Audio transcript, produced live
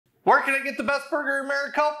Where can I get the best burger in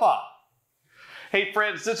Maricopa? Hey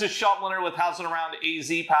friends, this is Sean Leonard with Housing Around AZ,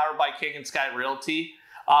 powered by Canyon Sky Realty.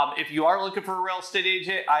 If you are looking for a real estate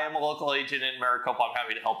agent, I am a local agent in Maricopa. I'm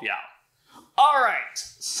happy to help you out. All right,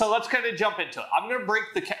 so let's kind of jump into it. I'm going to break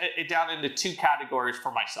it down into two categories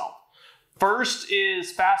for myself. First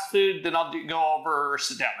is fast food, then I'll go over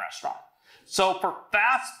sit-down restaurant. So for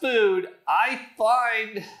fast food, I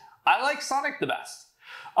find I like Sonic the best.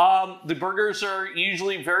 The burgers are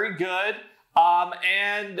usually very good.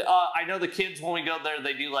 I know the kids, when we go there,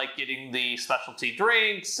 they do like getting the specialty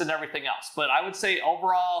drinks and everything else. But I would say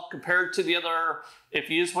overall, compared to the other, if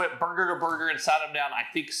you just went burger to burger and sat them down, I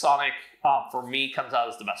think Sonic, for me, comes out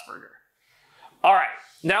as the best burger. All right,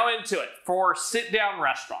 now into it. For sit-down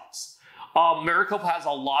restaurants, Maricopa has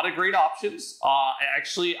a lot of great options.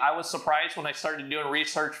 Actually, I was surprised when I started doing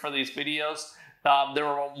research for these videos. There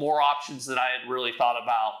were more options than I had really thought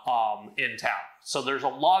about in town. So there's a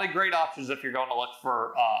lot of great options if you're going to look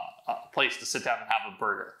for a place to sit down and have a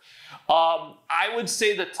burger. I would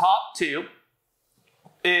say the top two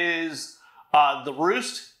is the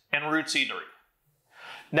Roost and Roots Eatery.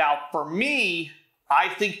 Now, for me, I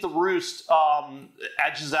think the Roost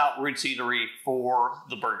edges out Roots Eatery for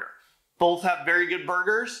the burger. Both have very good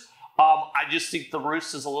burgers. I just think the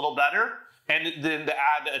Roost is a little better. And then to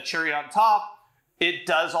add a cherry on top, it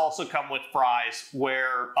does also come with fries,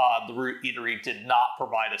 where the Root Eatery did not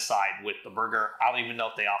provide a side with the burger. I don't even know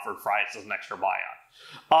if they offered fries as an extra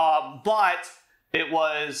buy-on. But it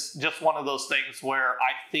was just one of those things where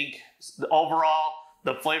I think overall,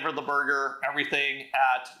 the flavor of the burger, everything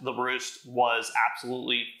at the Roost was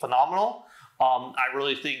absolutely phenomenal. I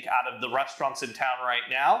really think out of the restaurants in town right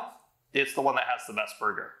now, it's the one that has the best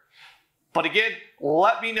burger. But again,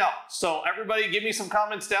 let me know. So everybody give me some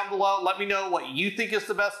comments down below. Let me know what you think is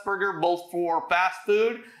the best burger, both for fast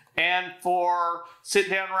food and for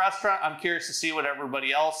sit-down restaurant. I'm curious to see what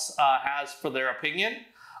everybody else has for their opinion.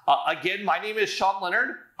 Again, my name is Sean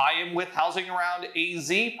Leonard. I am with Housing Around AZ,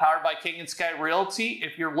 powered by Canyon Sky Realty.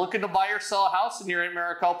 If you're looking to buy or sell a house and you're in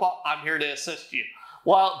Maricopa, I'm here to assist you.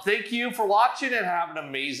 Well, thank you for watching and have an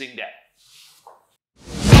amazing day.